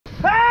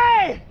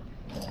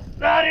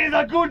That is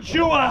a good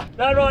chewer.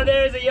 That right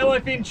there is a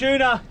yellowfin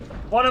tuna.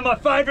 One of my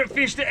favourite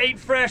fish to eat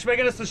fresh. We're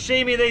gonna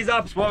sashimi these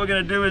up. So what we're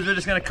gonna do is we're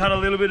just gonna cut a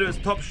little bit of its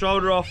top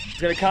shoulder off.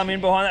 It's gonna come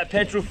in behind that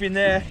petrel fin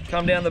there,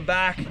 come down the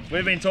back.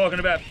 We've been talking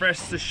about fresh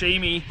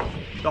sashimi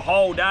the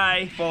whole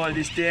day. Follow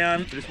this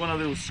down. Just want a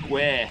little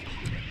square.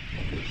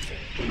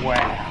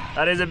 Wow.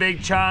 That is a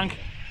big chunk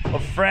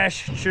of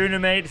fresh tuna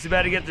meat. It's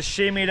about to get the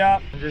shimmied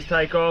up and just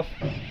take off.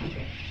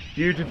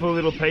 Beautiful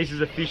little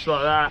pieces of fish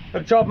like that.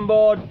 Got a chopping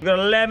board, we've got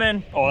a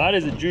lemon. Oh, that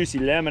is a juicy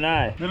lemon,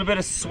 eh? A little bit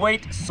of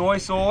sweet soy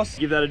sauce.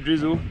 Give that a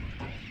drizzle.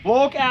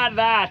 Look at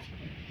that.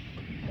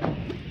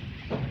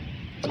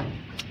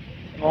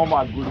 Oh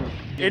my goodness.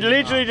 It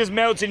literally just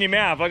melts in your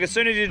mouth. Like as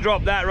soon as you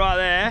drop that right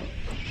there,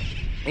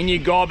 in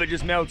your gob, it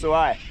just melts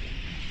away.